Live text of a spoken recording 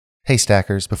Hey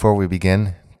Stackers, before we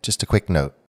begin, just a quick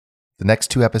note. The next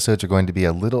 2 episodes are going to be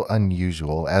a little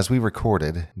unusual. As we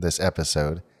recorded this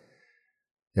episode,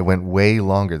 it went way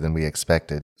longer than we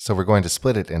expected, so we're going to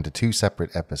split it into 2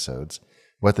 separate episodes.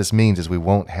 What this means is we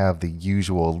won't have the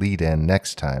usual lead-in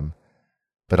next time,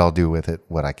 but I'll do with it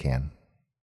what I can.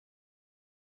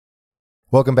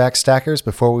 Welcome back, Stackers.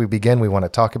 Before we begin, we want to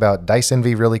talk about Dice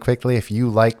Envy really quickly. If you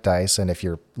like dice, and if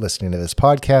you're listening to this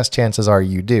podcast, chances are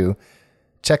you do,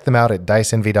 check them out at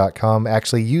diceenvy.com.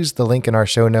 Actually, use the link in our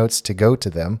show notes to go to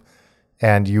them,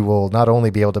 and you will not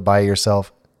only be able to buy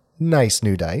yourself nice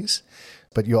new dice,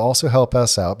 but you'll also help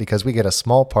us out because we get a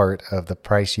small part of the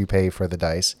price you pay for the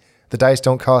dice. The dice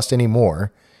don't cost any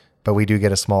more, but we do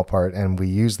get a small part, and we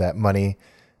use that money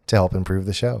to help improve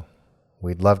the show.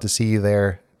 We'd love to see you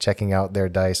there checking out their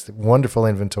dice. Wonderful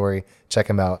inventory. Check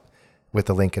them out with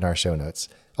the link in our show notes.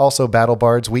 Also,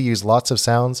 BattleBards, we use lots of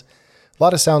sounds. A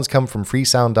lot of sounds come from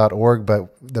freesound.org,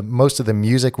 but most of the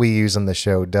music we use in the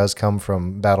show does come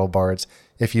from BattleBards.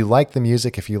 If you like the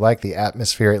music, if you like the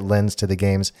atmosphere it lends to the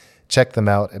games, check them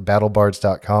out at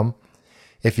battlebards.com.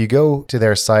 If you go to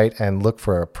their site and look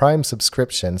for a Prime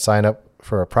subscription, sign up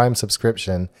for a Prime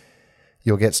subscription,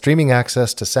 you'll get streaming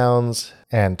access to sounds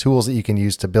and tools that you can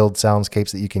use to build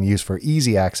soundscapes that you can use for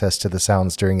easy access to the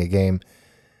sounds during a game.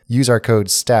 Use our code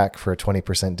STACK for a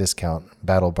 20% discount,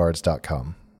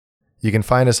 battlebards.com. You can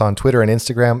find us on Twitter and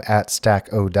Instagram at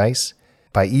StackODice,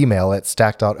 by email at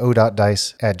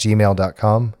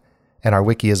stack.o.dice@gmail.com, and our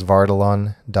wiki is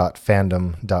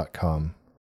vardalon.fandom.com.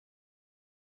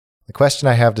 The question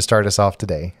I have to start us off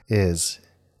today is,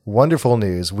 wonderful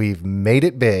news, we've made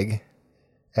it big,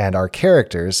 and our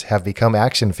characters have become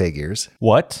action figures.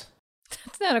 What?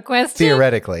 That's not a question.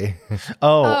 Theoretically.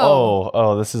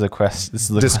 This is a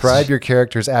question. Describe your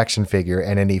character's action figure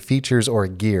and any features or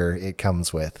gear it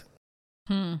comes with.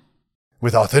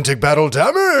 With authentic battle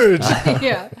damage!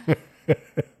 Yeah.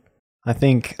 I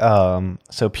think,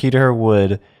 so Peter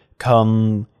would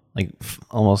come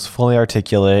almost fully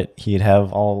articulate. He'd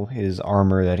have all his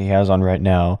armor that he has on right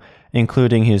now,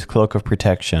 including his cloak of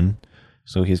protection.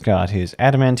 So he's got his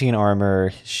adamantine armor,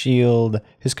 his shield,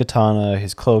 his katana,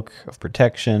 his cloak of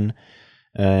protection,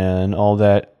 and all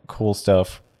that cool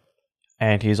stuff.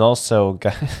 And he's also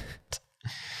got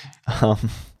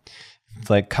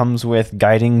comes with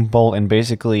guiding bolt, and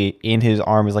basically in his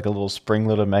arm is like a little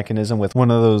spring-loaded mechanism with one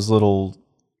of those little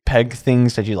peg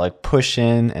things that you push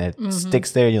in, and it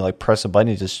sticks there, and you press a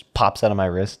button, it just pops out of my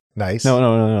wrist. Nice.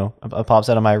 No. It pops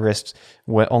out of my wrist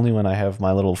only when I have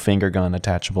my little finger gun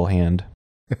attachable hand.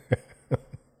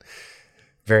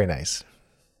 Very nice.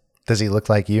 Does he look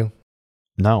like you?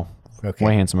 No. Okay.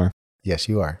 Way handsomer. Yes,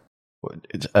 you are.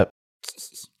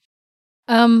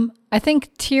 I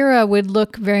think Tira would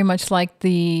look very much like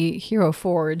the Hero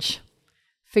Forge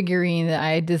figurine that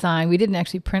I designed. We didn't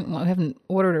actually print one. We haven't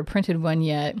ordered or printed one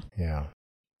yet. Yeah.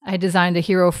 I designed a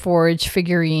Hero Forge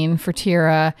figurine for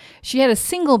Tira. She had a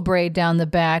single braid down the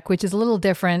back, which is a little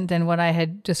different than what I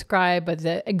had described, but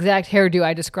the exact hairdo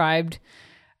I described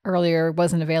earlier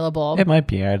wasn't available. It might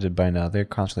be added by now. They're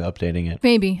constantly updating it.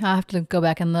 Maybe. I'll have to go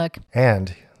back and look.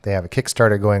 And they have a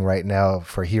Kickstarter going right now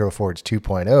for Hero Forge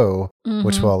 2.0,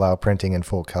 which will allow printing in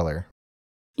full color.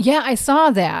 Yeah, I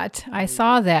saw that. I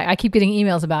keep getting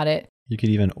emails about it. You could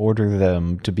even order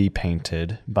them to be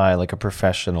painted by a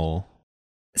professional.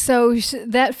 So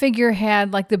that figure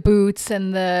had the boots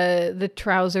and the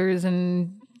trousers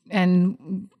and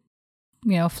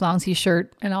flouncy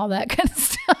shirt and all that kind of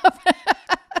stuff.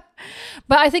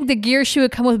 But I think the gear she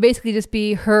would come with basically just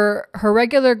be her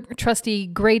regular trusty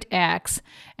great axe,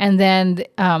 and then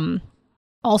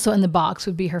also in the box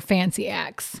would be her fancy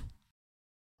axe.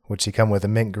 Would she come with a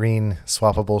mint green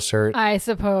swappable shirt? I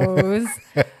suppose.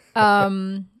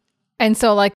 And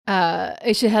so it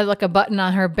should have a button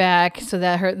on her back so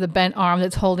that the bent arm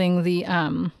that's holding the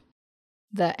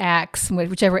axe,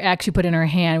 whichever axe you put in her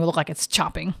hand, will look like it's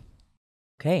chopping.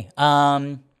 Okay.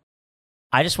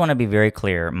 I just want to be very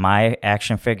clear. My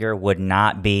action figure would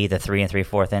not be the 3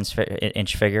 3/4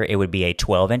 inch figure. It would be a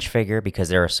 12-inch figure because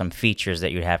there are some features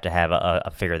that you'd have to have a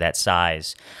figure that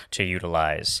size to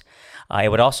utilize.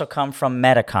 It would also come from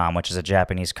Medicom, which is a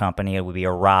Japanese company. It would be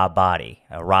a Ra body.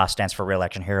 Ra stands for Real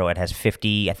Action Hero. It has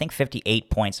 58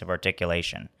 points of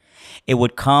articulation. It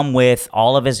would come with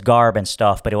all of his garb and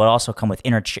stuff, but it would also come with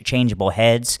interchangeable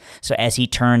heads. So as he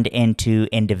turned into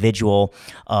individual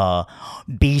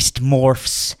beast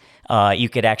morphs, you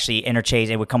could actually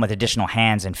interchange. It would come with additional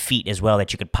hands and feet as well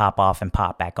that you could pop off and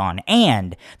pop back on.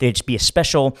 And there'd just be a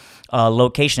special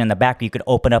location in the back where you could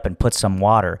open up and put some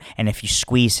water. And if you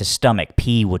squeeze his stomach,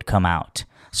 pee would come out.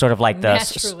 sort of like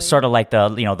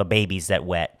Naturally. the babies that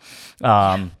wet.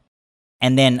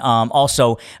 And then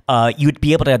also, you'd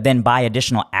be able to then buy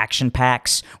additional action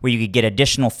packs where you could get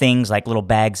additional things like little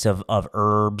bags of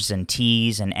herbs and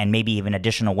teas and maybe even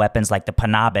additional weapons like the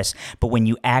Panabis. But when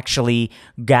you actually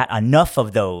got enough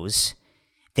of those,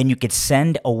 then you could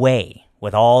send away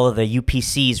with all of the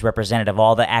UPCs representative,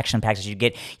 all the action packs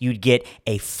you'd get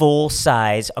a full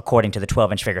size according to the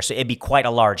 12-inch figure. So it'd be quite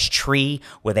a large tree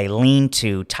with a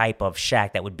lean-to type of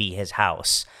shack that would be his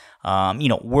house.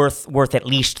 Worth at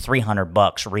least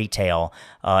 $300 retail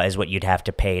is what you'd have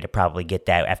to pay to probably get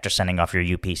that after sending off your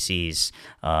UPCs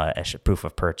as a proof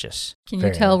of purchase. Can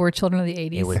you tell we're children of the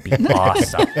 80s? It would be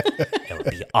awesome. It would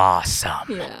be awesome.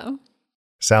 Yeah.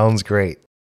 Sounds great.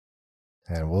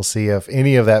 And we'll see if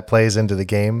any of that plays into the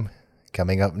game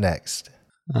coming up next.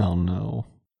 Oh, no.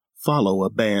 Follow a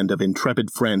band of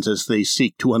intrepid friends as they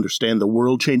seek to understand the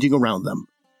world changing around them,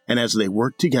 and as they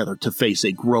work together to face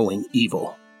a growing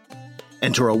evil.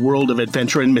 Enter a world of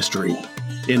adventure and mystery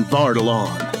in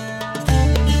Vardalon.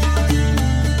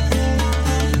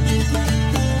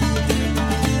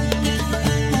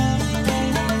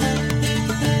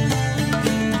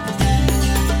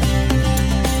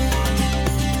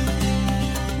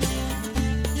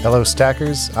 Hello,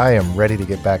 Stackers. I am ready to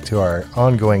get back to our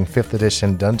ongoing 5th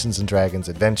edition Dungeons & Dragons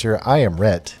adventure. I am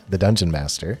Rhett, the Dungeon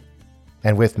Master.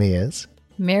 And with me is...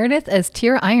 Meredith as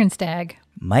Tyr Ironstag.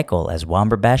 Michael as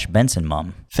Womberbash Benson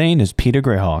Mum. Thane is Peter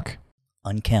Greyhawk.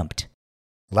 Unkempt.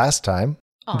 Last time...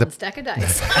 On Stack of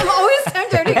Dice. I'm always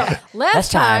starting to go.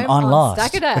 Last time on Lost.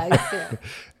 Stack of Dice.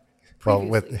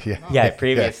 Yeah.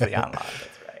 Previously on Lost.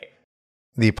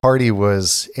 The party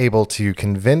was able to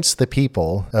convince the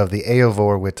people of the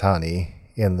Eovor Witani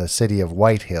in the city of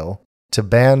Whitehill to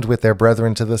band with their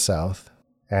brethren to the south,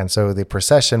 and so the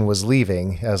procession was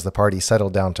leaving as the party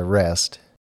settled down to rest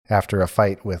after a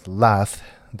fight with Lath,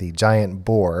 the giant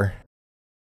boar.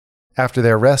 After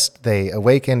their rest, they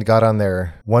awakened, got on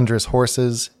their wondrous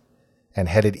horses, and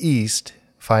headed east,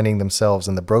 finding themselves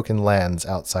in the broken lands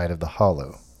outside of the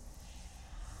Hollow.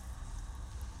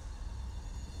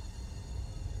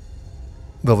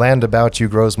 The land about you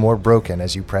grows more broken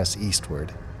as you press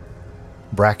eastward.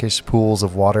 Brackish pools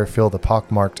of water fill the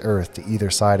pockmarked earth to either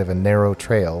side of a narrow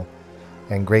trail,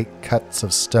 and great cuts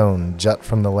of stone jut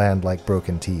from the land like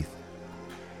broken teeth.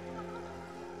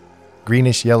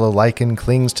 Greenish-yellow lichen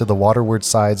clings to the waterward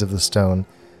sides of the stone,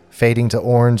 fading to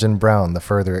orange and brown the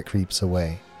further it creeps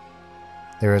away.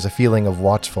 There is a feeling of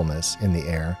watchfulness in the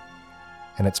air,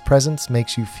 and its presence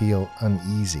makes you feel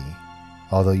uneasy,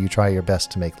 although you try your best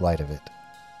to make light of it.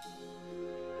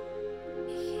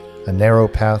 A narrow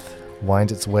path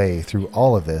winds its way through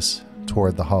all of this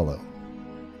toward the Hollow.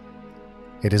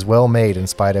 It is well made in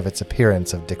spite of its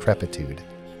appearance of decrepitude.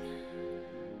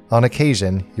 On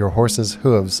occasion, your horse's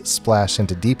hooves splash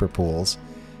into deeper pools,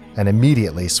 and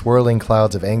immediately swirling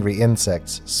clouds of angry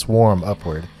insects swarm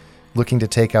upward, looking to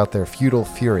take out their futile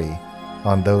fury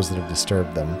on those that have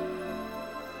disturbed them.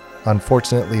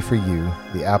 Unfortunately for you,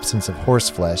 the absence of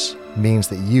horseflesh means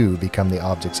that you become the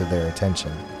objects of their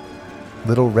attention.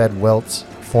 Little red welts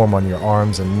form on your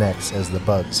arms and necks as the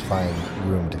bugs find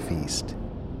room to feast.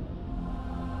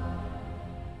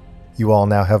 You all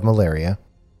now have malaria.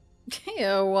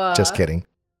 Ew. Just kidding.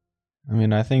 I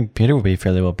mean, I think Peter will be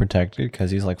fairly well protected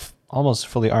because he's like almost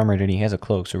fully armored and he has a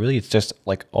cloak. So really, it's just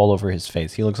like all over his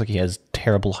face. He looks like he has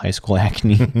terrible high school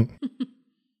acne.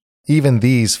 Even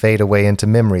these fade away into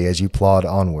memory as you plod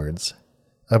onwards.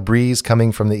 A breeze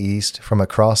coming from the east, from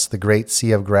across the great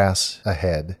sea of grass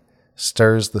ahead,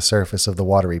 stirs the surface of the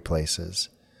watery places.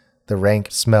 The rank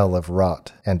smell of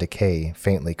rot and decay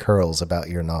faintly curls about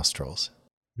your nostrils.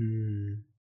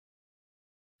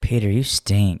 Peter, you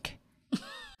stink.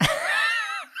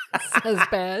 Says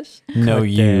Bash. No, Cut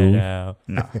you. that out.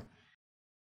 No.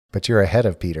 But you're ahead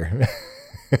of Peter.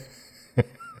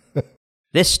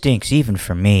 This stinks even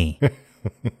for me.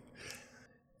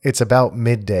 It's about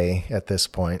midday at this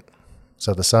point,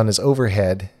 so the sun is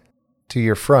overhead. To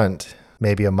your front,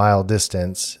 maybe a mile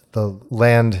distance, the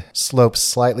land slopes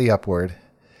slightly upward,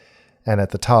 and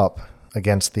at the top,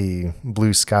 against the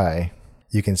blue sky,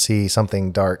 you can see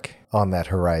something dark on that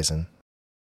horizon.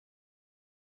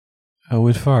 Oh,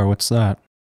 Woodfar, what's that?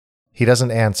 He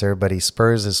doesn't answer, but he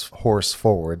spurs his horse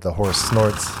forward. The horse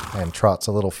snorts and trots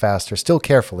a little faster, still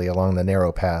carefully along the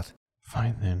narrow path.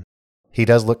 Fine then. He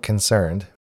does look concerned,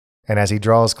 and as he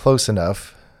draws close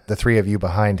enough, the three of you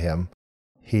behind him,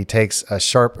 he takes a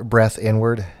sharp breath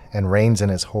inward and reins in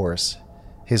his horse.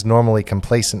 His normally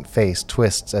complacent face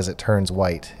twists as it turns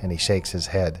white, and he shakes his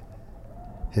head.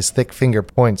 His thick finger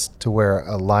points to where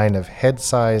a line of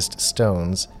head-sized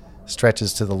stones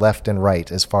stretches to the left and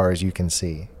right as far as you can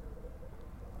see.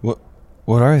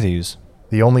 What are these?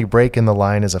 The only break in the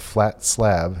line is a flat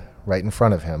slab right in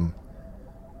front of him,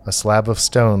 a slab of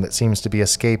stone that seems to be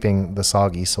escaping the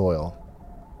soggy soil.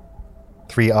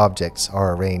 3 objects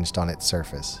are arranged on its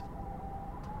surface.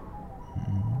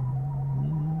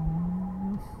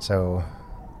 So,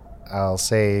 I'll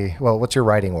say, well, what's your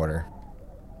writing order?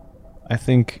 I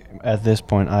think at this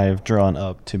point I have drawn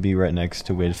up to be right next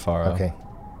to Widfaro. Okay.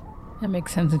 That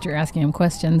makes sense that you're asking him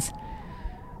questions.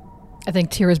 I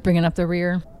think Tira's bringing up the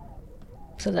rear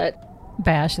so that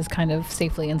Bash is kind of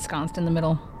safely ensconced in the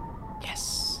middle.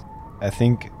 Yes. I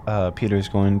think Peter's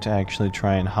going to actually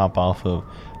try and hop off of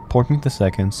Portmeat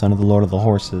II, son of the Lord of the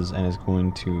Horses, and is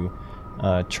going to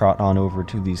trot on over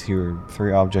to these here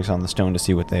 3 objects on the stone to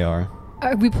see what they are.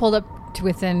 We pulled up to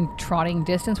within trotting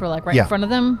distance. We're like right Yeah. in front of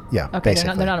them? Yeah, Okay,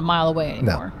 basically. they're not a mile away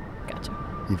anymore. Gotcha.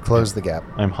 You've closed the gap.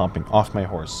 I'm hopping off my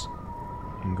horse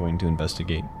and going to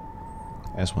investigate,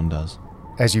 as one does.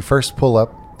 As you first pull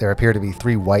up, there appear to be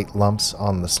 3 white lumps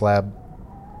on the slab,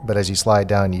 but as you slide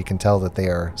down, you can tell that they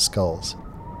are skulls.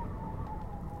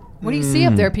 What do you see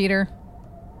up there, Peter?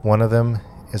 One of them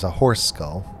is a horse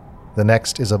skull. The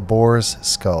next is a boar's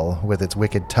skull with its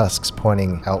wicked tusks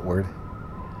pointing outward.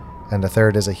 And the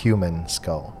third is a human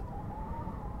skull.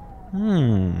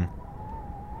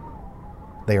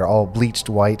 They are all bleached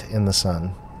white in the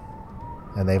sun,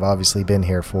 and they've obviously been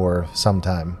here for some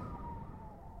time.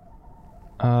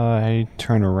 I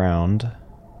turn around.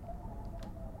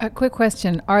 A quick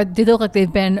question. Do they look like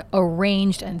they've been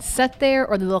arranged and set there,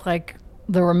 or do they look like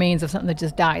the remains of something that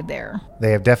just died there?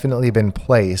 They have definitely been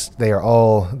placed. They are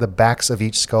all, the backs of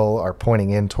each skull are pointing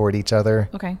in toward each other.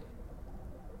 Okay.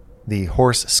 The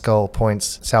horse skull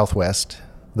points southwest,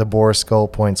 the boar skull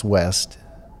points west,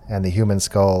 and the human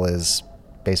skull is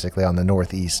basically on the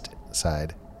northeast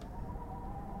side.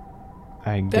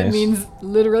 I guess. That means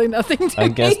literally nothing to I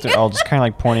me. guess they're all just kind of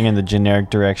like pointing in the generic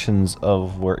directions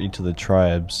of where each of the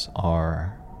tribes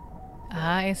are.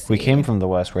 I see. We came from the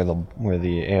west, where the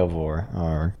Eovor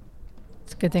are.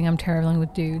 It's a good thing I'm traveling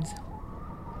with dudes.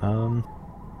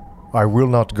 I will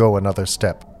not go another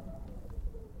step.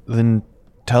 Then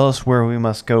tell us where we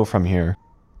must go from here.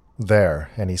 There,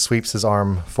 and he sweeps his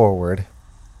arm forward.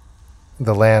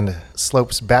 The land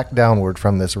slopes back downward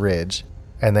from this ridge,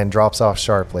 and then drops off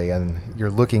sharply, and you're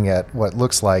looking at what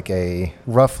looks like a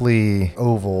roughly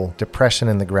oval depression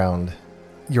in the ground.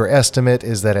 Your estimate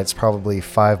is that it's probably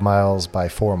 5 miles by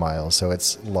 4 miles, so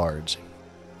it's large.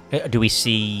 Do we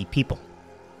see people?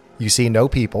 You see no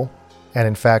people, and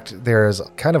in fact, there's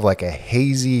kind of like a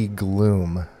hazy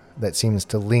gloom that seems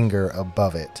to linger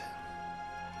above it.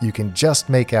 You can just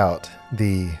make out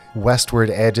the westward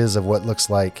edges of what looks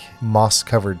like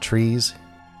moss-covered trees,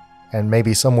 and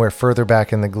maybe somewhere further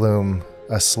back in the gloom,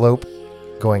 a slope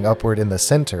going upward in the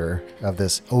center of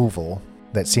this oval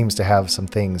that seems to have some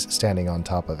things standing on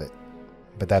top of it.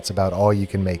 But that's about all you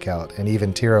can make out, and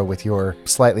even Tira, with your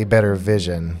slightly better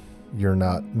vision, you're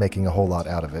not making a whole lot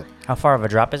out of it. How far of a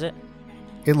drop is it?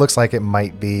 It looks like it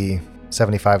might be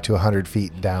 75 to 100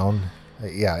 feet down.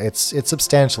 Yeah, it's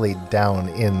substantially down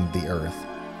in the earth.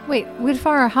 Wait,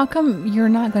 Widfara, how come you're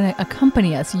not going to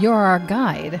accompany us? You're our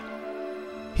guide.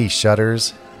 He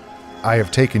shudders. I have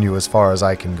taken you as far as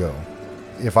I can go.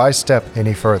 If I step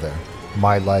any further,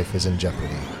 my life is in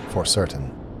jeopardy, for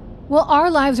certain. Well,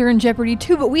 our lives are in jeopardy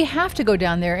too, but we have to go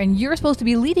down there, and you're supposed to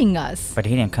be leading us. But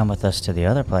he didn't come with us to the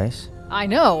other place. I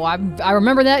know, I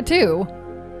remember that too.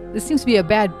 This seems to be a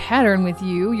bad pattern with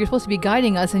you. You're supposed to be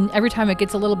guiding us, and every time it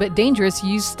gets a little bit dangerous,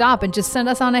 you stop and just send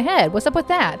us on ahead. What's up with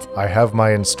that? I have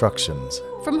my instructions.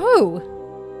 From who?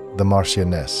 The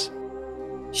Marchioness.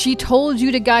 She told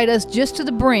you to guide us just to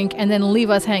the brink and then leave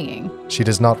us hanging. She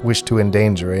does not wish to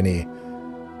endanger any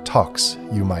talks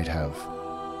you might have.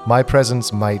 My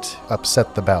presence might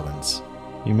upset the balance.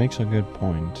 He makes a good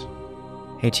point.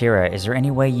 Hey Tira, is there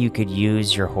any way you could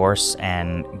use your horse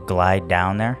and glide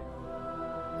down there?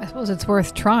 I suppose it's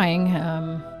worth trying.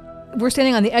 We're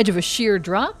standing on the edge of a sheer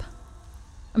drop.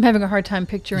 I'm having a hard time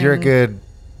picturing... You're a good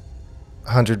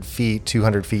 100 feet,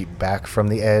 200 feet back from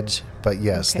the edge, but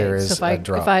yes, Okay, there is so a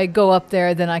drop. if I go up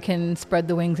there, then I can spread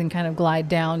the wings and kind of glide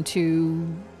down to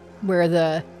where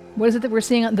the... What is it that we're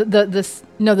seeing? The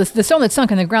stone that's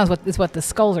sunk in the ground is what the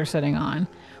skulls are sitting on.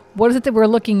 What is it that we're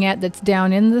looking at that's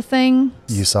down in the thing?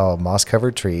 You saw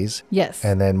moss-covered trees. Yes.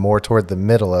 And then more toward the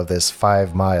middle of this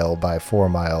 5 mile by 4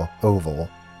 mile oval,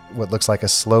 what looks like a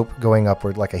slope going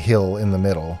upward, like a hill in the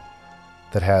middle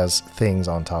that has things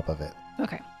on top of it.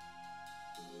 Okay.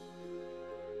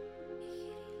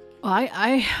 Well,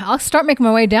 I'll start making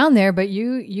my way down there, but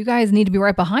you guys need to be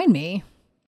right behind me.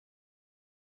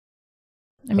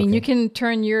 I mean, Okay. you can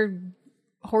turn your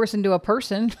horse into a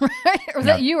person, right? Or is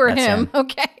that you or that's him? him.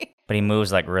 Okay. But he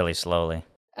moves like really slowly.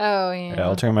 Oh, yeah. Yeah,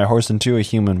 I'll turn my horse into a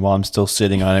human while I'm still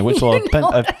sitting on it, which will We've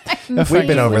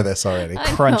been over this already.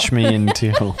 crunch me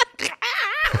into.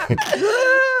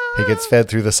 He gets fed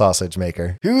through the sausage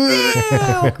maker.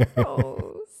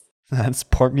 That's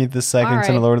Portmeat the Second All and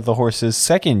right. Lord of the Horses'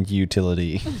 second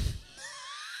utility.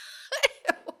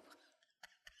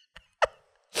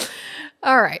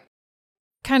 All right.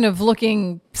 Kind of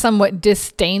looking somewhat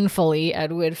disdainfully at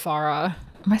Widfara.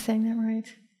 Am I saying that right?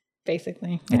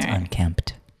 Basically. It's All right.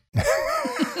 unkempt.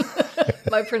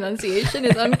 My pronunciation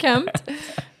is unkempt.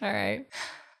 All right.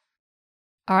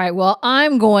 All right. Well,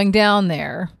 I'm going down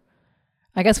there.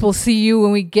 I guess we'll see you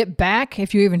when we get back,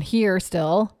 if you're even here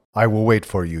still. I will wait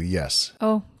for you, yes.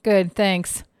 Oh, good.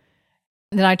 Thanks.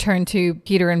 And then I turn to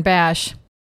Peter and Bash.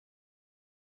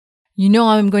 You know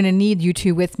I'm going to need you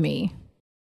two with me.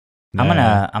 I'm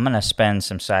gonna spend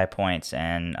some psi points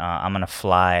and I'm gonna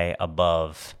fly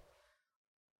above,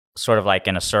 sort of like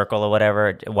in a circle or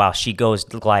whatever, while she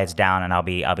glides down, and I'll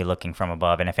be looking from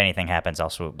above. And if anything happens, I'll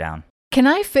swoop down. Can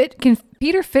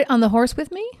Peter fit on the horse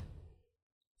with me?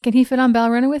 Can he fit on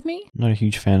Ballerina with me? I'm not a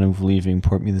huge fan of leaving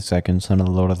Portmeat the Second, son of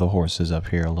the Lord of the Horses, up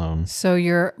here alone. So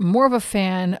you're more of a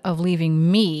fan of leaving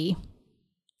me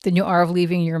than you are of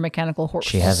leaving your mechanical horse.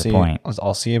 She has a point.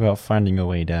 I'll see about finding a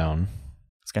way down.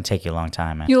 It's gonna take you a long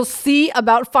time, man. You'll see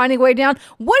about finding a way down.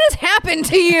 What has happened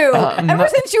to you? Ever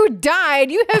since you died,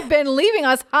 you have been leaving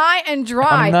us high and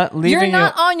dry. I'm not leaving You're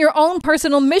not you- on your own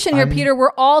personal mission here, Peter.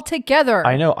 We're all together.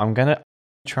 I know. I'm gonna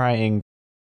try and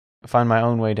find my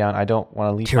own way down. I don't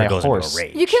want to leave Tyra my goes horse. into a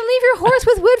rage. You can leave your horse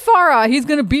with Widfara. He's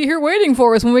going to be here waiting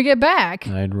for us when we get back.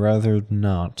 I'd rather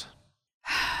not.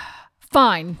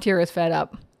 Fine. Tira's fed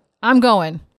up. I'm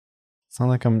going. It's not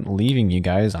like I'm leaving you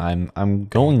guys. I'm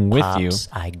going with you. Pops,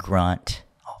 I grunt.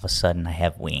 All of a sudden, I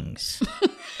have wings.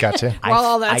 Gotcha. While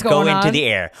all that's I go going into on. the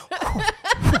air.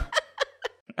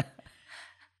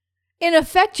 In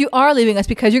effect, you are leaving us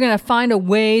because you're going to find a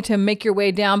way to make your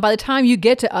way down. By the time you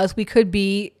get to us, we could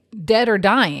be dead or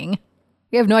dying.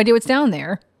 We have no idea what's down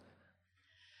there.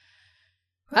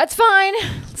 That's fine.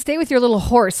 Stay with your little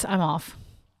horse. I'm off.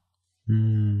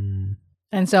 And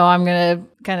so I'm going to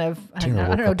kind of, I don't Tyra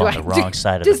woke know. up on the wrong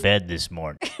side of the bed this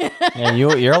morning. Yeah,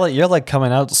 you're like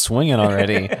coming out swinging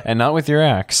already, and not with your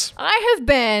axe. I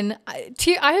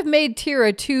have made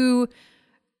Tira too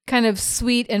kind of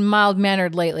sweet and mild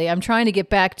mannered lately. I'm trying to get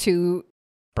back to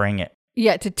Bring it.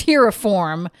 to Tira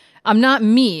form. I'm not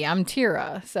me. I'm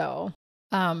Tira. So,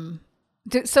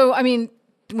 so I mean,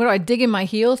 what do I dig in my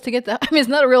heels to get that? I mean, it's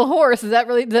not a real horse. Does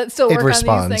that still work It on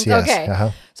responds, these things? yes. Okay.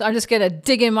 Uh-huh. So I'm just gonna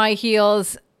dig in my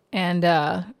heels and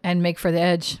make for the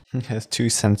edge. It has two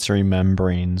sensory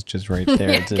membranes just right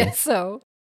there. Yeah, I guess so.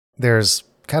 There's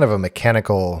kind of a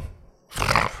mechanical...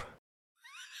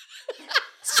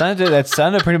 That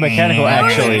sounded pretty mechanical,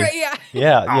 actually. Yeah.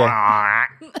 Yeah.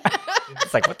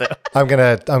 It's like, what the? I'm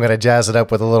gonna jazz it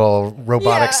up with a little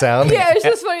robotic sound. Yeah, it's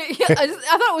just funny. Yeah, I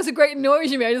thought it was a great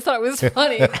noise you made. I just thought it was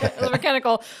funny. The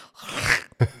mechanical.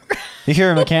 You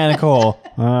hear a mechanical.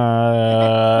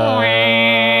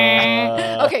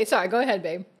 Okay, sorry. Go ahead,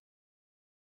 babe.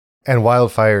 And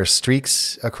wildfire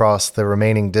streaks across the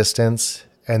remaining distance,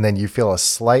 and then you feel a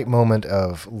slight moment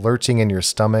of lurching in your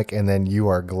stomach, and then you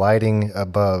are gliding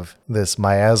above this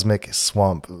miasmic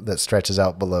swamp that stretches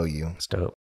out below you. It's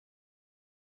dope.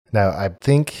 Now, I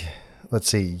think, let's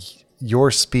see, your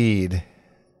speed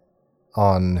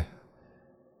on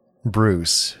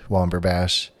Bruce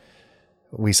Womberbash,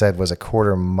 we said was a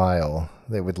quarter mile.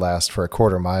 That would last for a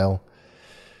quarter mile.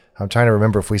 I'm trying to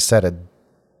remember if we set a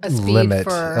speed limit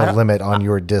for- limit on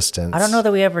your distance. I don't know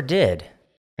that we ever did.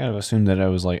 Kind of assumed that I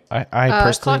was like, I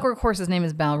personally. Clockwork Horse's name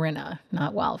is Ballerina,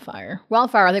 not Wildfire.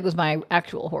 Wildfire, I think, was my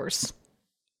actual horse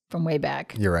from way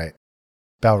back. You're right.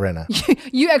 Ballerina.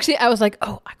 You actually, I was like,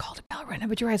 oh, I called it Ballerina,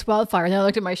 but you're right, it's Wildfire. And then I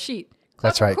looked at my sheet.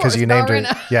 That's right, Clockwork because you Horse, named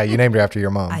Ballerina. her. Yeah, you named her after your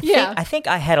mom. I think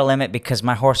I had a limit because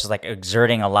my horse is like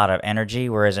exerting a lot of energy,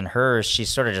 whereas in hers, she's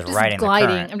sort of just riding gliding.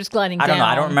 the current. I'm just gliding I don't know. I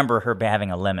down. don't remember her having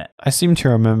a limit. I seem to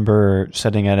remember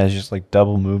setting it as just like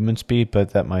double movement speed, but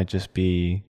that might just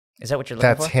be. Is that what you're looking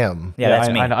That's for? him. Yeah, that's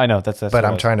me. I know. That's But what I'm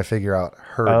I was- trying to figure out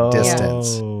her Oh.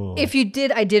 distance. If you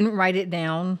did, I didn't write it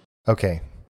down. Okay.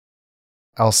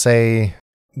 I'll say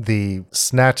the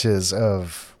snatches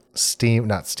of steam,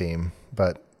 not steam,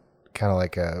 but kind of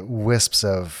like wisps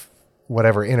of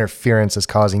whatever interference is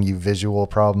causing you visual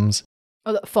problems.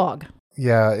 Oh, the fog.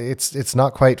 Yeah, it's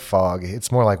not quite fog.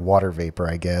 It's more like water vapor,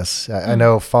 I guess. I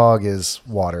know fog is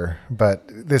water, but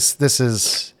this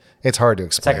is, it's hard to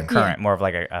It's like explain. a current, more of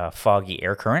like a foggy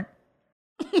air current.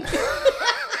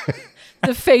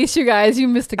 The face, you guys. You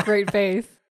missed a great face.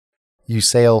 You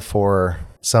sail for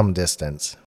some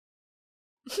distance.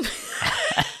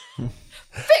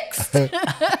 Fixed.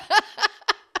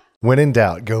 When in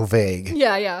doubt, go vague.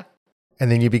 Yeah.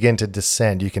 And then you begin to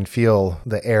descend. You can feel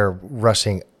the air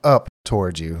rushing up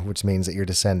towards you, which means that you're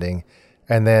descending.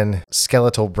 And then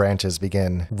skeletal branches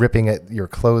begin ripping at your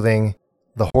clothing.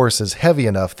 The horse is heavy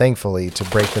enough, thankfully, to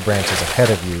break the branches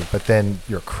ahead of you, but then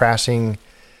you're crashing.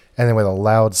 And then with a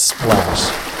loud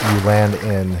splash, you land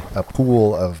in a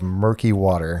pool of murky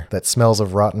water that smells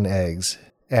of rotten eggs.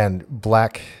 And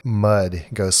black mud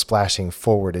goes splashing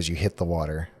forward as you hit the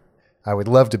water. I would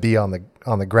love to be on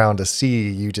the ground to see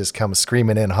you just come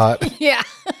screaming in hot. Yeah.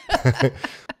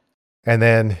 And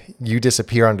then you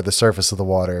disappear under the surface of the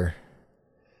water.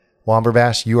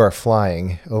 Womberbash, you are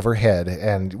flying overhead.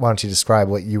 And why don't you describe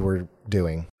what you were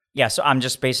doing? Yeah, so I'm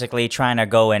just basically trying to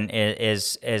go in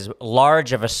as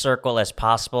large of a circle as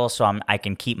possible, so I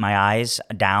can keep my eyes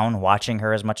down, watching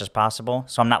her as much as possible.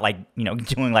 So I'm not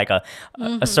doing like a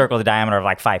circle the diameter of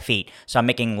like 5 feet. So I'm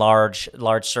making large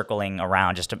circling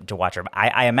around just to watch her.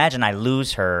 I imagine I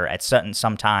lose her at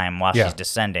some time while she's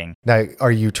descending. Now,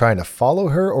 are you trying to follow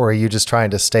her, or are you just trying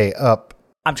to stay up?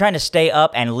 I'm trying to stay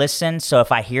up and listen, so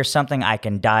if I hear something, I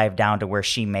can dive down to where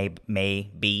she may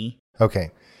be.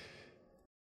 Okay.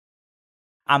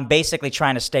 I'm basically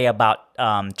trying to stay about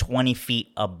 20 feet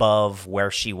above where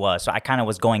she was. So I kind of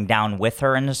was going down with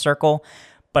her in the circle,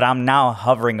 but I'm now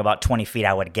hovering about 20 feet,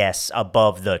 I would guess,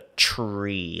 above the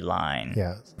tree line.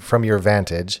 Yeah. From your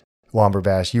vantage,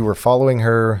 Womberbash, you were following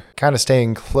her, kind of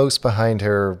staying close behind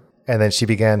her, and then she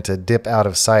began to dip out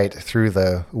of sight through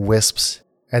the wisps,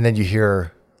 and then you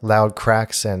hear loud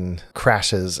cracks and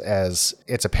crashes as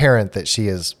it's apparent that she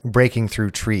is breaking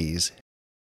through trees.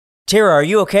 Tira, are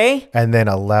you okay? And then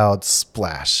a loud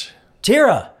splash.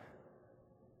 Tira!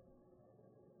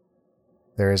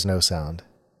 There is no sound.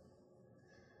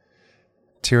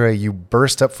 Tira, you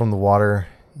burst up from the water.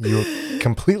 You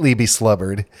completely be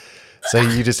slubbered. So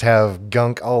you just have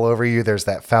gunk all over you. There's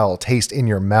that foul taste in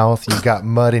your mouth. You've got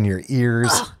mud in your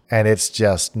ears. And it's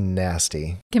just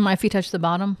nasty. Can my feet touch the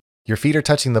bottom? Your feet are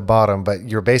touching the bottom, but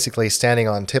you're basically standing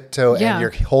on tiptoe and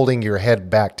you're holding your head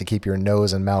back to keep your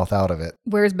nose and mouth out of it.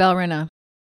 Where's Ballerina?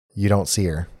 You don't see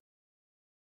her.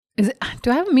 Do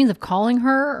I have a means of calling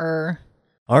her or?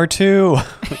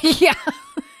 R2. Yeah.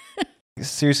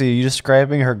 Seriously, you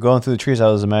describing her going through the trees? I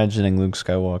was imagining Luke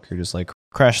Skywalker just like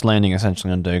crash landing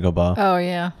essentially on Dagobah. Oh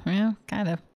yeah, kind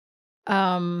of.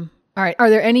 All right. Are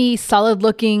there any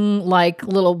solid-looking like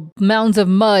little mounds of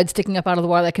mud sticking up out of the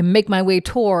water that I can make my way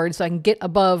towards so I can get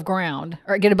above ground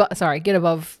or get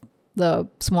above the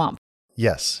swamp?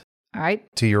 Yes. All right.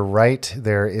 To your right,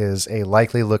 there is a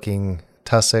likely-looking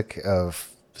tussock of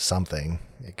something.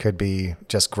 It could be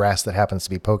just grass that happens to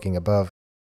be poking above.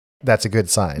 That's a good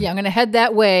sign. Yeah, I'm going to head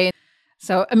that way.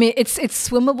 So, I mean, it's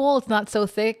swimmable. It's not so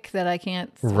thick that I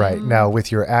can't swim. Right. Now,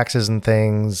 with your axes and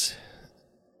things,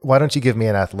 why don't you give me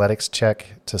an athletics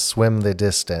check to swim the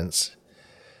distance?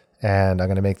 And I'm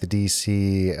going to make the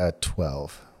DC a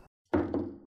 12.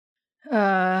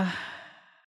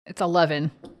 It's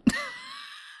 11.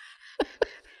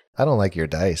 I don't like your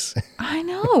dice. I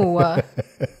know.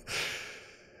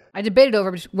 I debated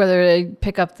over whether to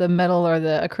pick up the metal or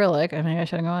the acrylic. I mean, I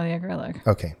should have gone with the acrylic.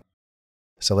 Okay.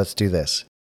 So let's do this.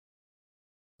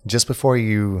 Just before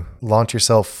you launch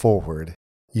yourself forward,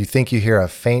 you think you hear a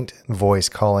faint voice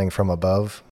calling from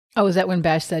above. Oh, is that when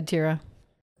Bash said Tira?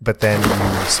 But then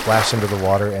you splash into the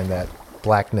water and that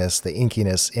blackness, the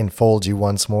inkiness, enfolds you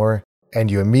once more,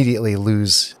 and you immediately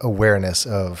lose awareness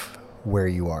of where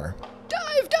you are.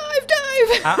 Dive!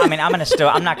 I'm not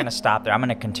going to stop there. I'm going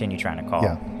to continue trying to call.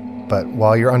 Yeah. But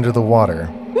while you're under the water,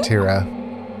 Tira,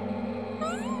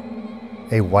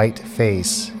 a white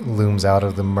face looms out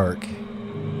of the murk,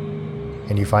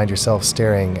 and you find yourself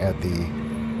staring at the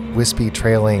wispy,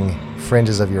 trailing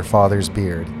fringes of your father's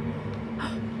beard.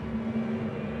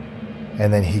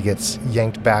 And then he gets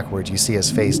yanked backwards. You see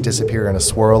his face disappear in a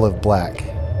swirl of black.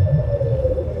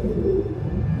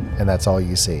 And that's all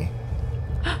you see.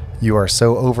 You are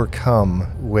so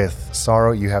overcome with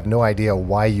sorrow, you have no idea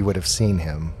why you would have seen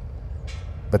him.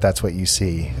 But that's what you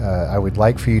see. I would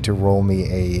like for you to roll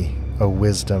me a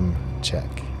wisdom check.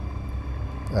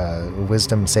 A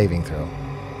wisdom saving throw.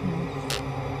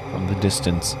 From the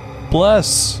distance.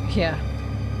 Bless! Yeah.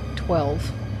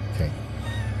 12. Okay.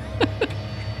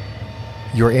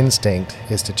 Your instinct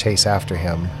is to chase after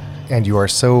him, and you are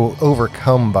so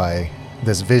overcome by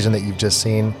this vision that you've just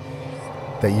seen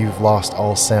that you've lost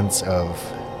all sense of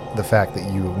the fact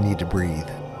that you need to breathe.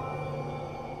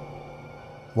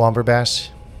 Womberbash,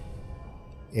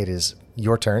 it is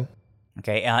your turn.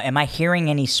 Okay, am I hearing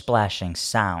any splashing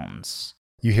sounds?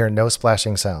 You hear no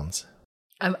splashing sounds.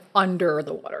 I'm under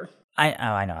the water.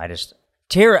 I know. I just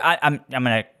Tira. I'm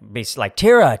gonna be like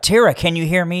Tira. Can you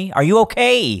hear me? Are you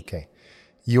okay? Okay.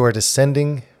 You are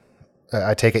descending.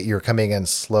 I take it you're coming in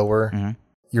slower. Mm-hmm.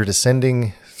 You're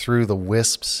descending through the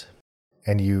wisps,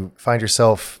 and you find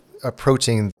yourself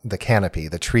approaching the canopy,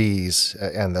 the trees,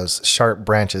 and those sharp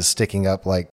branches sticking up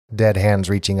like dead hands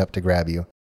reaching up to grab you.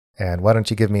 And why don't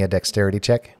you give me a dexterity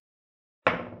check?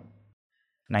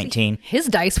 19. His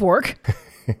dice work.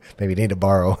 Maybe you need to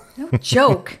borrow. No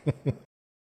joke.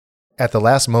 At the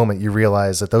last moment, you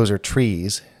realize that those are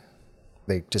trees.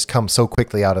 They just come so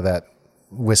quickly out of that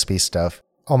wispy stuff.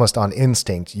 Almost on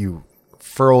instinct, you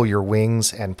furl your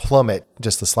wings and plummet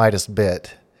just the slightest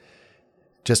bit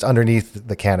just underneath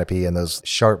the canopy and those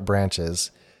sharp branches,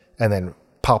 and then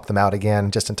pop them out again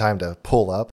just in time to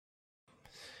pull up.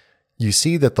 You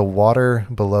see that the water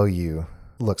below you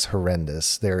looks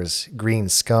horrendous. There's green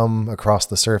scum across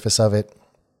the surface of it.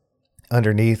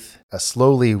 Underneath, a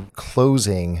slowly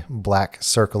closing black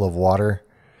circle of water,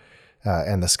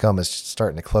 and the scum is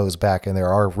starting to close back, and there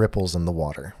are ripples in the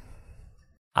water.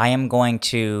 I am going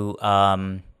to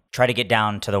try to get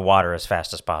down to the water as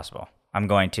fast as possible. I'm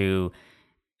going to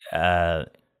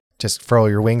just furl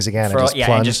your wings again and just plunge.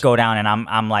 and just go down, and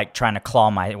I'm like trying to claw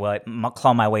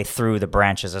my way through the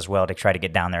branches as well to try to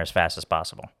get down there as fast as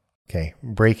possible. Okay,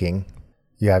 breaking.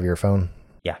 You have your phone?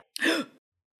 Yeah.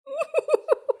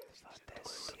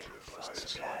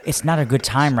 It's not a good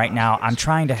time right now. I'm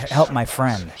trying to help my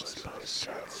friend.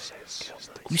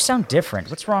 You sound different.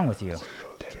 What's wrong with you?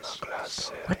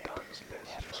 What's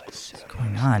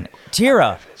going on?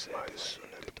 Tira!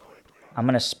 I'm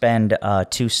going to spend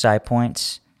 2 psi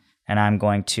points, and I'm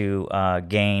going to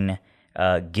gain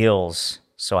gills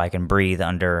so I can breathe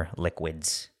under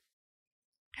liquids.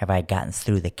 Have I gotten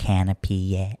through the canopy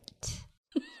yet?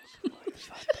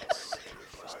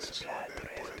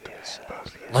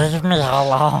 Leave me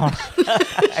alone.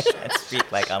 I can't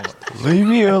speak like I'm... Leave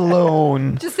me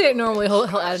alone. Just say it normally. He'll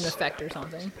add an effect or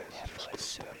something.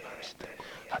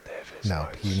 No,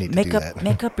 you need to do that.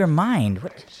 Make up your mind.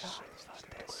 What?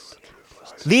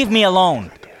 Leave me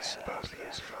alone.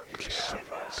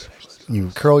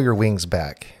 You curl your wings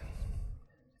back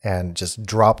and just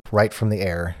drop right from the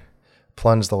air,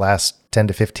 plunge the last 10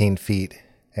 to 15 feet,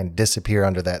 and disappear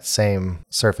under that same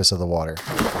surface of the water.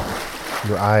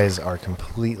 Your eyes are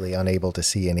completely unable to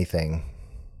see anything.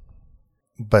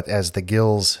 But as the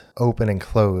gills open and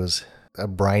close, a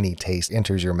briny taste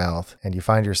enters your mouth, and you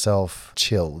find yourself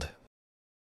chilled.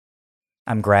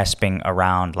 I'm grasping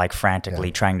around like frantically,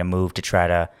 trying to move to try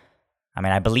to...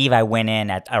 I believe I went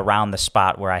in at around the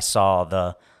spot where I saw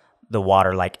the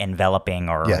water like enveloping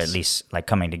or at least like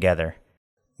coming together.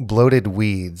 Bloated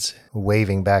weeds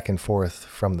waving back and forth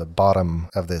from the bottom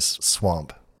of this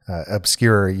swamp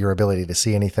obscure your ability to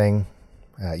see anything.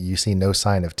 You see no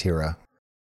sign of Tira.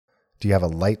 Do you have a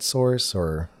light source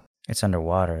or? It's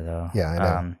underwater though. Yeah, I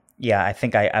know. Yeah, I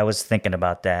think I was thinking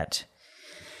about that.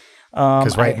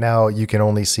 Because right now you can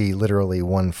only see literally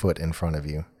 1 foot in front of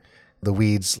you. The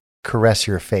weeds caress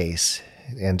your face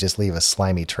and just leave a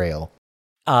slimy trail.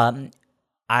 I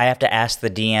have to ask the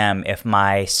DM if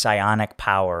my psionic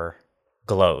power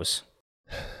glows.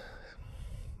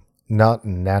 Not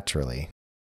naturally.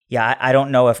 Yeah, I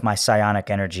don't know if my psionic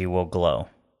energy will glow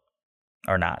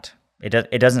or not.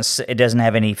 It doesn't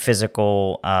have any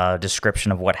physical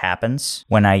description of what happens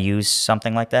when I use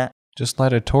something like that. Just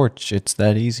light a torch. It's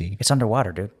that easy. It's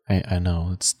underwater, dude. I know.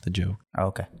 It's the joke. Oh,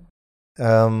 okay.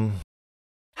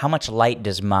 How much light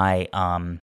does my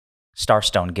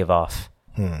Starstone give off?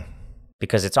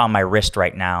 Because it's on my wrist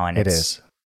right now, and it is.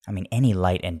 Any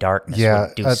light and darkness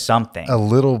would do something. A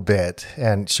little bit,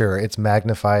 and sure, it's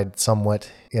magnified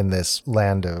somewhat in this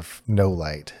land of no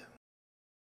light.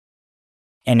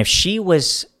 And if she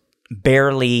was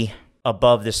barely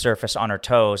above the surface on her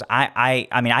toes,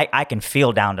 I can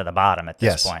feel down to the bottom at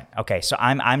this point. Okay, so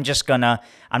I'm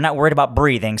not worried about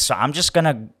breathing, so I'm just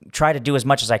gonna try to do as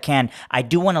much as I can. I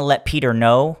do want to let Peter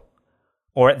know,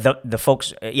 or the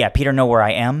folks, Peter know where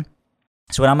I am.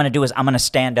 So what I'm gonna do is I'm gonna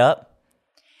stand up,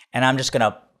 and I'm just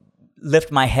gonna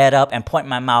lift my head up and point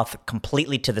my mouth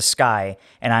completely to the sky,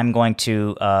 and I'm going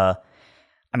to, I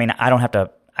don't have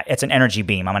to. It's an energy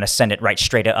beam. I'm gonna send it right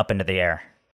straight up into the air.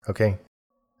 Okay.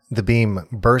 The beam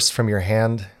bursts from your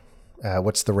hand.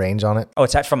 What's the range on it? Oh,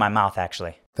 it's from my mouth,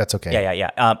 actually. That's okay.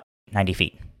 Yeah. 90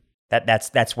 feet.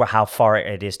 That's how far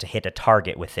it is to hit a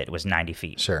target with it. Was 90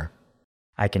 feet. Sure.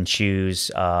 I can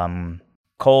choose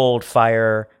cold,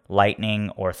 fire, lightning,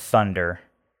 or thunder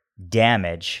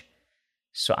damage.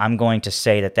 So I'm going to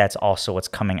say that that's also what's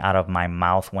coming out of my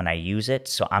mouth when I use it.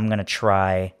 So I'm going to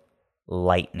try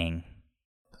lightning.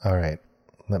 All right.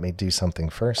 Let me do something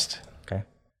first. Okay.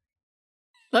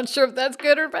 Not sure if that's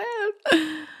good or bad.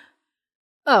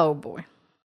 Oh, boy.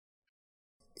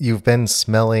 You've been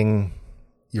smelling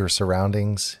your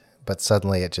surroundings, but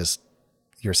suddenly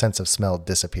your sense of smell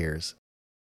disappears.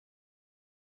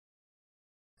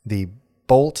 The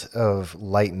bolt of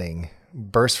lightning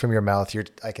bursts from your mouth.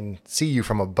 I can see you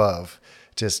from above.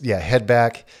 Just, head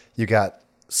back. You got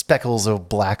speckles of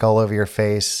black all over your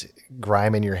face,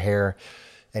 grime in your hair,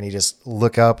 and you just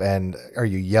look up, and are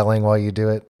you yelling while you do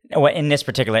it? Well, in this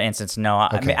particular instance, no.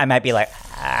 Okay. I might be like,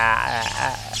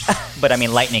 but I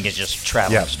mean, lightning is just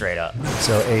traveling straight up.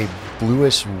 So a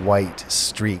bluish white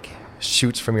streak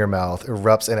shoots from your mouth,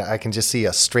 erupts, and I can just see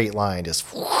a straight line just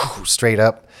straight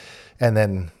up. And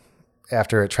then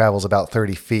after it travels about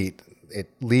 30 feet, it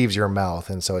leaves your mouth.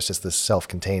 And so it's just this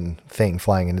self-contained thing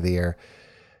flying into the air.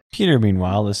 Peter,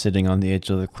 meanwhile, is sitting on the edge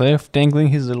of the cliff, dangling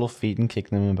his little feet and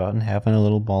kicking them about and having a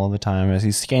little ball of a time as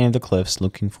he's scanning the cliffs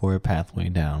looking for a pathway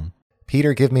down.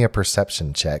 Peter, give me a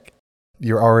perception check.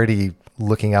 You're already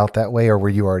looking out that way, or were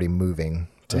you already moving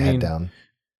to head down?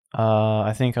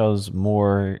 I think I was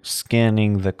more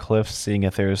scanning the cliffs, seeing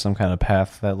if there was some kind of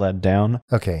path that led down.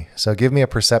 Okay, so give me a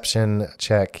perception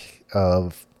check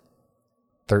of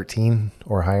 13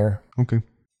 or higher. Okay.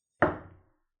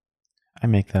 I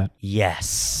make that.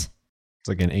 Yes. It's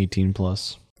like an 18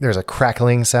 plus. There's a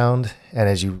crackling sound, and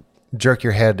as you jerk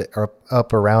your head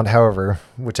up around,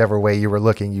 whichever way you were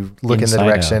looking, you look in the Inside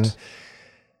direction out.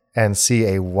 and see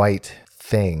a white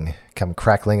thing come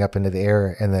crackling up into the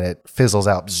air, and then it fizzles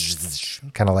out,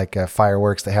 kind of like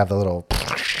fireworks. They have the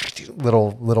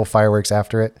little fireworks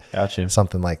after it. Gotcha.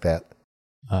 Something like that.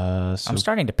 So I'm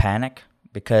starting to panic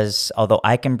because although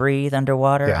I can breathe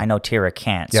underwater, I know Tira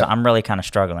can't. So Yeah. I'm really kind of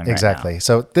struggling Exactly.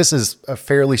 So this is a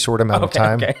fairly short amount of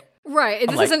time. Okay. Right.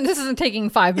 This isn't taking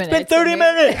 5 minutes. It's been 30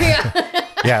 minutes. Yeah.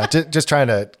 Yeah, just trying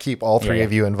to keep all three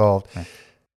of you involved.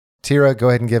 Tira, go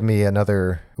ahead and give me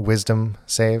another wisdom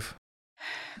save.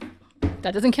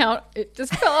 That doesn't count. It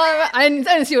just fell out. I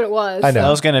didn't see what it was. I know. that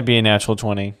was going to be a natural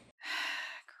 20.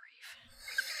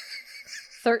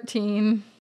 13.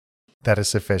 That is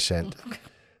sufficient.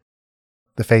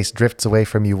 The face drifts away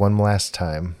from you one last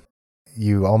time.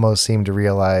 You almost seem to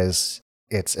realize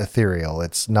it's ethereal.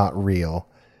 It's not real.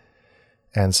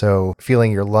 And so,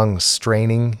 feeling your lungs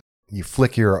straining, you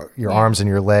flick your arms and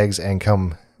your legs and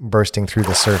come bursting through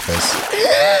the surface.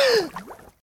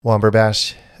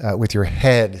 Womberbash, with your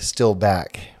head still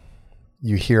back,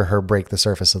 you hear her break the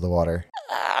surface of the water.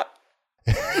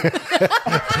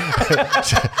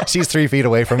 She's 3 feet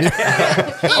away from you.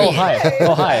 Oh, hi.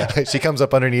 Oh, hi. She comes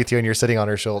up underneath you and you're sitting on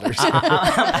her shoulders. I'm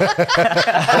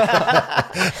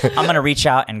going to reach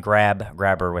out and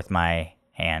grab her with my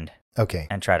hand Okay.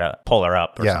 and try to pull her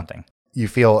up or something. You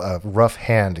feel a rough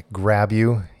hand grab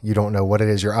you. You don't know what it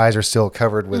is. Your eyes are still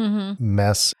covered with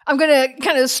mess. I'm going to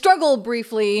kind of struggle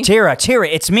briefly. Tira,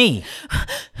 it's me.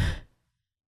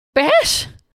 Bash?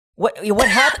 What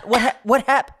happened? What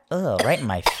happened? Oh, right in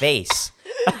my face.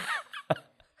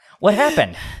 What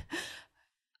happened?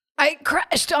 I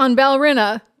crashed on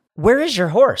Ballerina. Where is your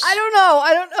horse? I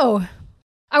don't know.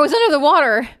 I was under the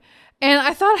water, and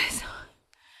I thought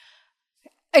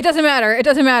It doesn't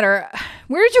matter.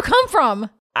 Where did you come from?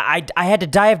 I had to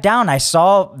dive down. I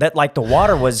saw that like the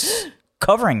water was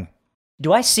covering.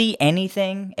 Do I see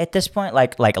anything at this point?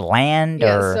 Like land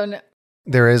or? So no,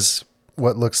 There is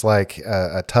what looks like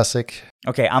a tussock.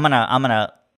 Okay, I'm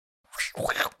gonna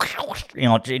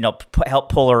help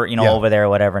pull her over there or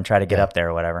whatever and try to get up there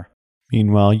or whatever.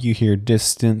 Meanwhile, you hear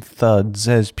distant thuds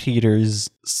as Peter's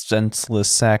senseless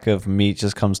sack of meat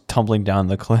just comes tumbling down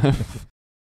the cliff.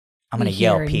 I'm gonna We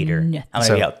yell, hear Peter. nothing. I'm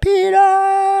gonna yell,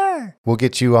 Peter. We'll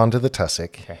get you onto the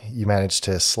tussock. Okay. You manage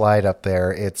to slide up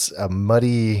there. It's a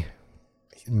muddy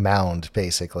mound,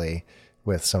 basically,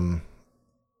 with some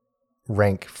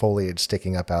rank foliage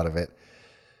sticking up out of it.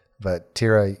 But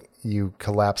Tira, you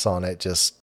collapse on it,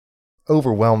 just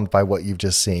overwhelmed by what you've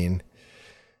just seen.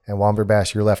 And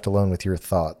Womberbash, you're left alone with your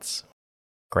thoughts.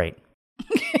 Great.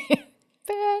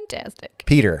 fantastic.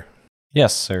 Peter.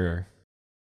 Yes, sir.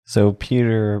 So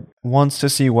Peter wants to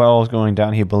see what all is going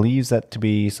down. He believes that to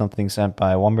be something sent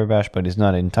by Womberbash, but he's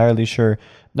not entirely sure.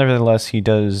 Nevertheless, he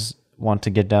does want to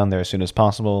get down there as soon as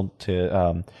possible to,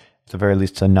 at the very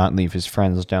least, to not leave his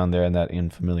friends down there in that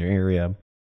unfamiliar area.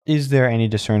 Is there any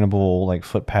discernible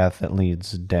footpath that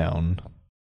leads down?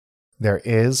 There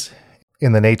is,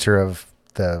 in the nature of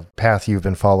the path you've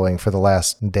been following for the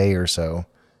last day or so,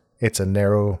 it's a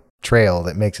narrow trail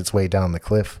that makes its way down the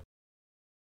cliff.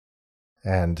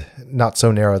 and not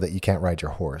so narrow that you can't ride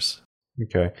your horse.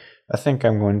 Okay. I think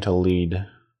I'm going to lead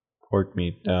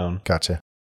Porkmeat down. Gotcha.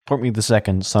 Porkmeat the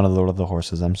second, son of the Lord of the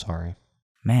Horses. I'm sorry.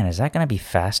 Man, is that going to be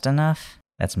fast enough?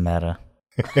 That's meta.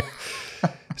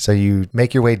 So you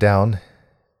make your way down,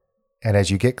 and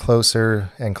as you get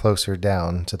closer and closer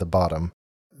down to the bottom,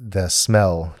 the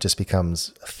smell just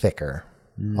becomes thicker,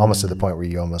 almost to the point where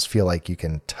you almost feel like you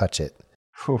can touch it.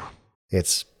 Whew.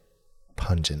 It's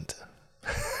pungent,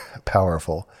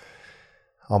 powerful,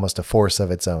 almost a force of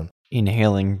its own.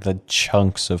 Inhaling the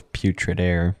chunks of putrid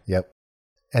air. Yep.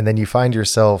 And then you find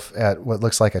yourself at what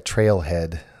looks like a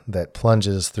trailhead that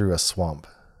plunges through a swamp.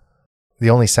 The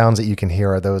only sounds that you can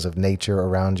hear are those of nature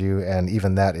around you, and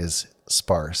even that is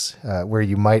sparse. Where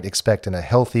you might expect in a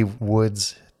healthy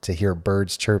woods to hear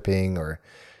birds chirping or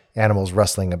animals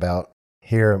rustling about,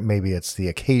 here maybe it's the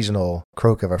occasional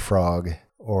croak of a frog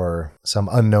or some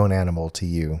unknown animal to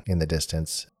you in the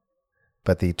distance.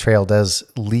 But the trail does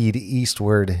lead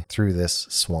eastward through this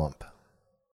swamp.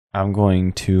 I'm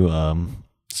going to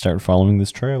start following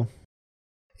this trail.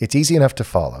 It's easy enough to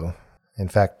follow. In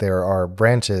fact, there are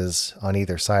branches on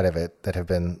either side of it that have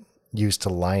been used to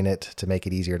line it to make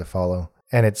it easier to follow.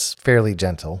 And it's fairly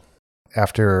gentle.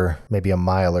 After maybe a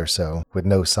mile or so, with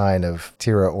no sign of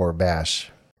Tira or Bash,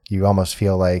 you almost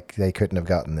feel like they couldn't have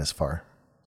gotten this far.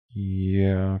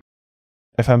 Yeah.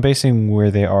 If I'm basing where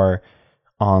they are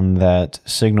on that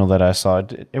signal that I saw,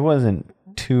 it wasn't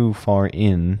too far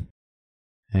in.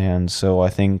 And so I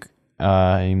think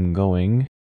I'm going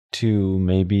to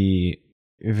maybe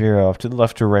veer off to the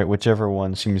left or right, whichever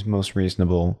one seems most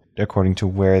reasonable according to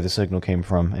where the signal came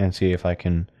from, and see if I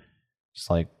can just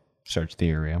search the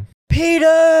area.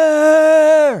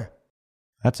 Peter!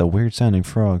 That's a weird sounding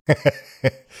frog.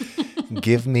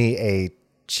 Give me a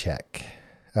check.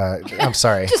 I'm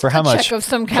sorry. Just For a how much? check of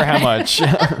some For kind. how much?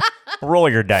 Roll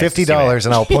your dice. $50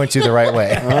 and I'll point you the right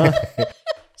way.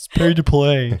 It's pay to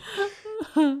play.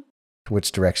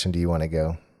 Which direction do you want to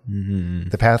go? Mm-hmm.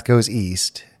 The path goes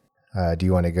east. Do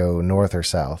you want to go north or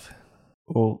south?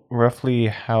 Well, roughly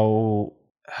how...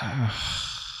 I'm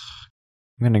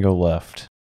going to go left.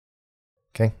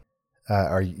 Okay.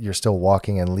 You're still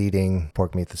walking and leading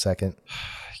Porkmeat the second?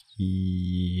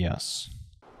 Yes.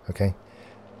 Okay.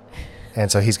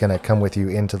 And so he's going to come with you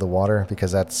into the water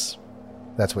because that's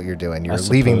what you're doing. You're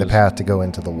leaving the path to go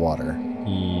into the water.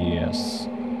 Yes.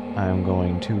 I'm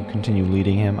going to continue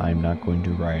leading him. I'm not going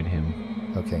to ride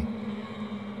him. Okay.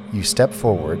 You step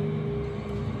forward.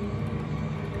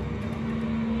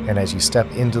 And as you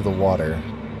step into the water,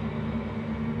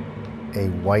 a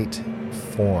white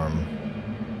form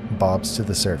bobs to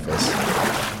the surface.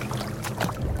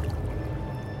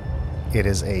 It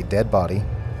is a dead body.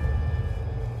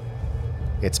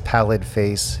 Its pallid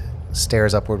face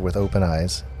stares upward with open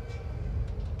eyes,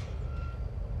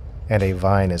 and a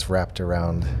vine is wrapped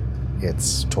around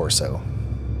its torso.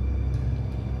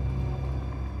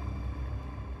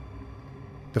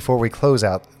 Before we close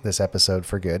out this episode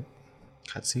for good,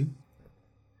 Cutscene?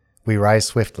 we rise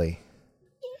swiftly,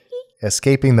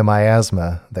 escaping the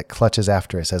miasma that clutches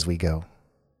after us as we go.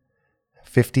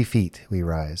 50 feet we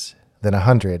rise, then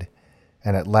 100,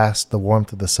 and at last the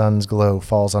warmth of the sun's glow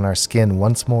falls on our skin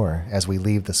once more as we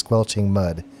leave the squelching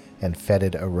mud and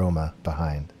fetid aroma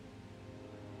behind.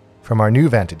 From our new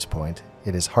vantage point,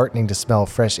 it is heartening to smell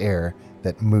fresh air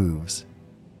that moves.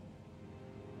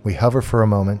 We hover for a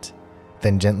moment,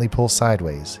 then gently pull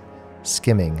sideways,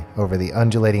 skimming over the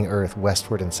undulating earth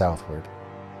westward and southward.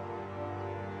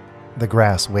 The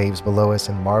grass waves below us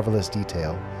in marvelous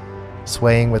detail,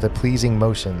 swaying with a pleasing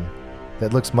motion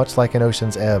that looks much like an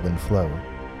ocean's ebb and flow,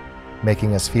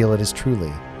 making us feel it is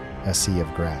truly a sea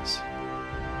of grass.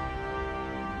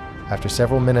 After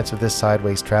several minutes of this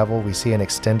sideways travel, we see an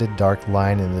extended dark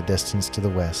line in the distance to the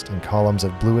west and columns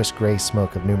of bluish-gray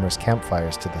smoke of numerous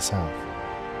campfires to the south.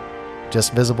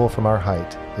 Just visible from our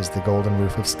height is the golden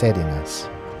roof of Steadiness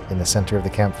in the center of the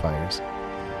campfires,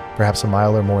 perhaps a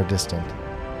mile or more distant.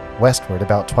 Westward,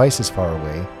 about twice as far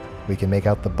away, we can make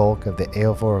out the bulk of the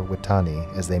Eovor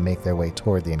Witani as they make their way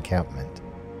toward the encampment.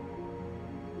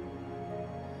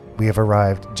 We have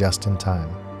arrived just in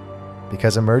time,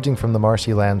 because emerging from the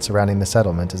marshy land surrounding the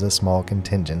settlement is a small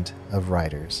contingent of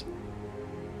riders.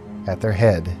 At their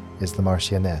head is the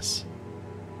Marchioness.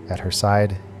 At her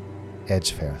side,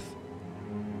 Edgeferth.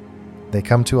 They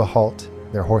come to a halt,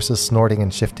 their horses snorting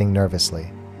and shifting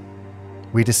nervously.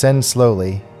 We descend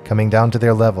slowly, coming down to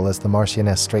their level as the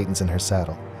Marchioness straightens in her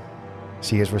saddle.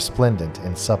 She is resplendent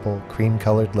in supple,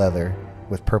 cream-colored leather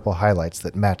with purple highlights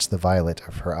that match the violet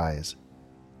of her eyes.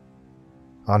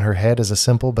 On her head is a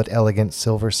simple but elegant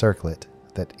silver circlet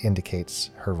that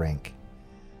indicates her rank.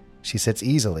 She sits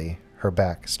easily, her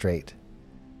back straight.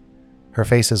 Her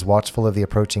face is watchful of the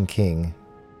approaching king,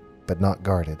 but not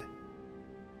guarded.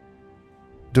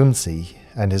 Dunsi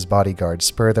and his bodyguard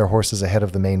spur their horses ahead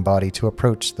of the main body to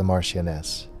approach the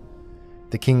Marchioness.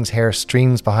 The king's hair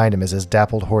streams behind him as his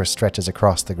dappled horse stretches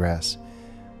across the grass.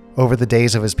 Over the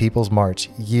days of his people's march,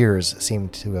 years seem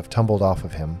to have tumbled off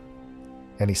of him,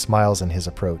 and he smiles in his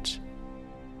approach.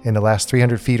 In the last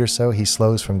 300 feet or so, he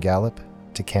slows from gallop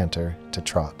to canter to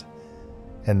trot,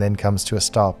 and then comes to a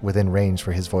stop within range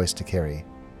for his voice to carry.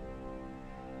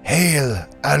 "Hail,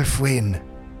 Alfwin,"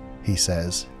 he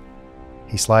says.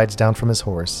 He slides down from his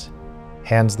horse,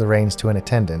 hands the reins to an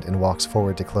attendant, and walks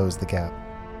forward to close the gap.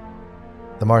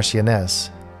 The Marchioness,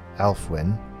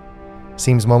 Alfwin,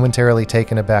 seems momentarily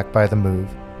taken aback by the move,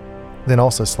 then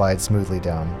also slides smoothly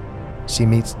down. She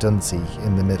meets Dunsi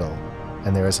in the middle,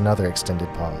 and there is another extended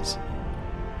pause.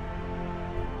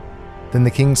 Then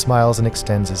the king smiles and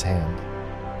extends his hand.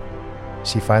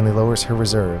 She finally lowers her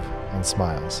reserve and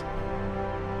smiles,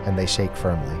 and they shake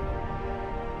firmly.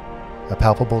 A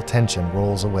palpable tension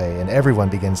rolls away, and everyone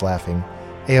begins laughing.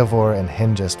 Eovor and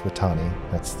Hengist Watani,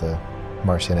 that's the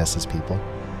Marchioness's people,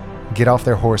 get off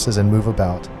their horses and move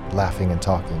about, laughing and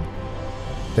talking.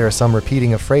 There are some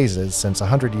repeating of phrases, since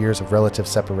 100 years of relative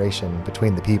separation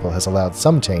between the people has allowed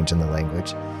some change in the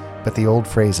language, but the old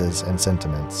phrases and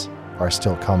sentiments are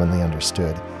still commonly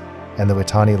understood, and the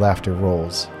Watani laughter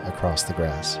rolls across the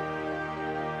grass.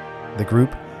 The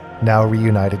group, now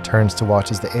reunited, turns to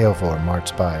watch as the Eovor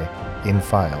march by, in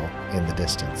file, in the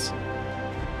distance.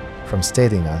 From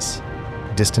Stedinus,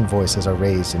 distant voices are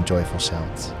raised in joyful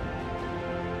shouts.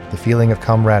 The feeling of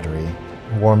camaraderie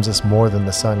warms us more than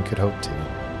the sun could hope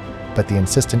to, but the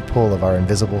insistent pull of our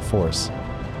invisible force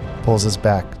pulls us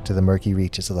back to the murky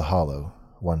reaches of the hollow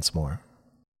once more.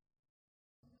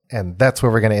 And that's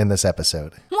where we're going to end this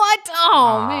episode. What?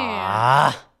 Oh, man.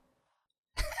 Ah,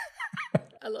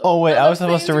 Oh, wait, I was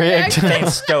supposed to react.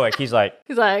 Dane's stoic. He's like,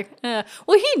 He's like, well,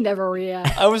 he never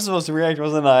reacts. I was supposed to react,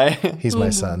 wasn't I? He's my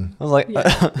son. I was like,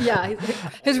 Yeah,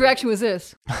 his reaction was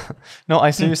this. no,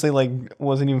 I seriously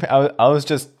wasn't even. I was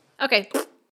just. Okay.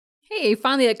 Hey,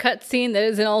 finally a cutscene that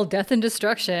isn't all death and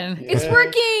destruction. It's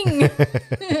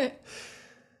working!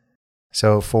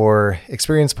 So for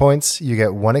experience points, you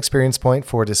get 1 experience point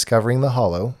for discovering the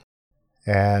hollow.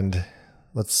 And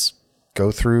let's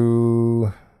go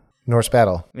through Norse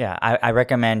battle. yeah, I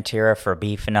recommend Tira for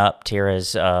beefing up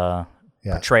Tira's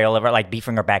portrayal of her, like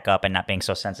beefing her back up and not being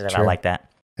so sensitive. Sure. I like that.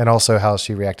 And also how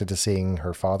she reacted to seeing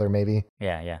her father, maybe.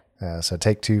 Yeah. So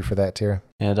take 2 for that, Tira.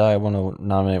 And I want to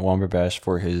nominate Womberbash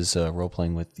for his role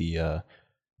playing with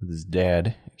with his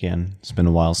dad. Again, it's been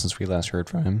a while since we last heard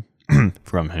from him.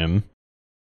 From him.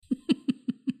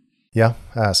 Yeah,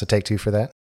 so take 2 for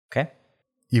that. Okay.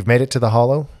 You've made it to the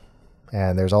hollow,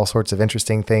 and there's all sorts of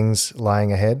interesting things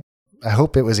lying ahead. I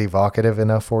hope it was evocative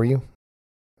enough for you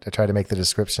to try to make the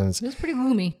descriptions. It was pretty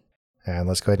gloomy. And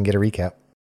let's go ahead and get a recap.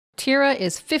 Tira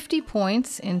is 50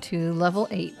 points into level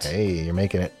 8. Hey, you're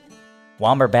making it.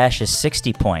 Womberbash is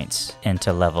 60 points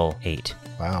into level 8.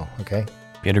 Wow, okay.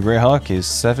 Peter Greyhawk is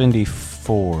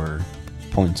 74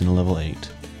 points in level 8.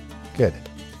 Good.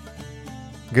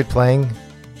 Good playing.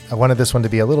 I wanted this one to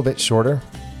be a little bit shorter.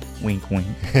 Wink, wink.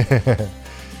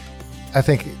 I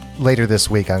think later this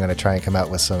week I'm going to try and come out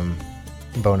with some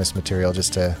bonus material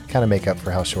just to kind of make up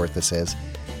for how short this is.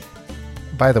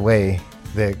 By the way,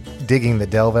 the Digging the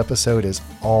Delve episode is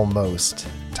almost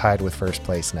tied with first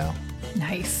place now.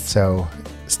 Nice. So,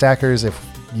 Stackers, if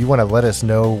you want to let us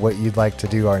know what you'd like to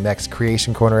do our next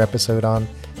Creation Corner episode on,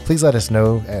 please let us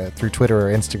know through Twitter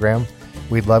or Instagram.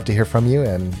 We'd love to hear from you,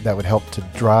 and that would help to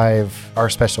drive our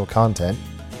special content,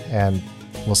 and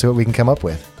we'll see what we can come up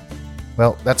with.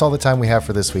 Well, that's all the time we have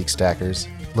for this week, Stackers.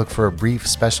 Look for a brief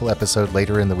special episode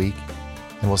later in the week,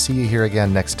 and we'll see you here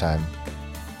again next time,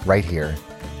 right here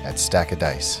at Stack of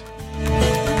Dice.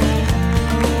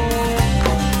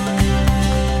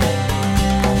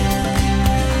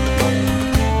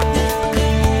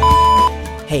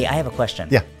 Hey, I have a question.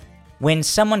 Yeah. When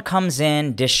someone comes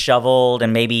in disheveled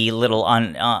and maybe a little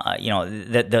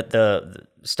the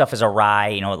stuff is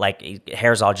awry, like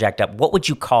hair's all jacked up, what would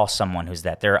you call someone who's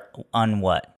that? They're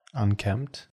what?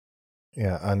 Unkempt.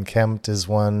 Yeah, unkempt is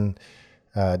one.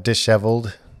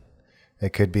 Disheveled.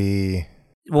 It could be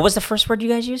What was the first word you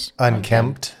guys used?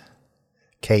 unkempt.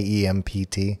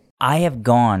 Kempt. I have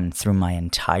gone through my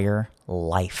entire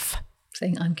life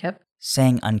Saying unkept.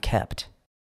 saying unkept.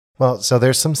 Well, so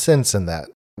there's some sense in that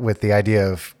with the idea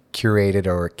of curated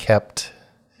or kept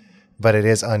but it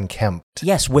is unkempt.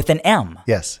 Yes, with an M.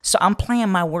 Yes. So I'm playing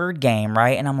my word game,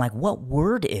 right? And I'm like, what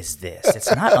word is this?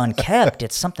 It's not unkept.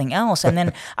 It's something else. And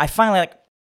then I finally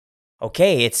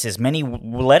okay, it's as many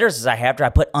letters as I have. I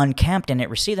put unkempt and it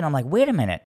received. And I'm like, wait a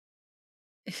minute.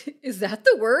 Is that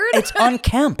the word? It's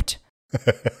unkempt.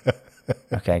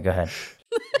 Okay, go ahead.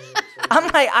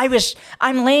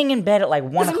 I'm laying in bed at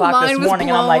 1 o'clock this morning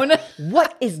and I'm like,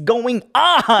 what is going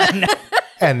on?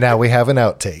 And now we have an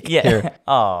outtake. Yeah. Here.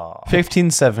 Oh.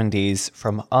 1570s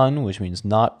from un, which means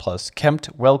not, plus kempt,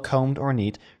 well combed or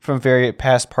neat, from very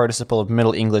past participle of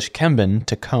Middle English kemben,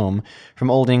 to comb, from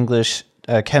Old English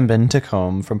kemben, to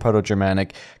comb, from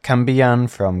Proto-Germanic cambian,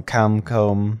 from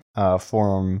camcomb,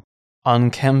 form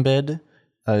unkembed,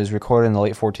 is recorded in the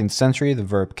late 14th century. The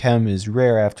verb kem is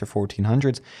rare after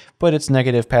 1400s, but its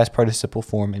negative past participle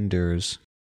form endures.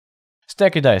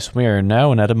 Stack of dice. We are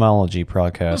now an etymology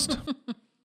podcast.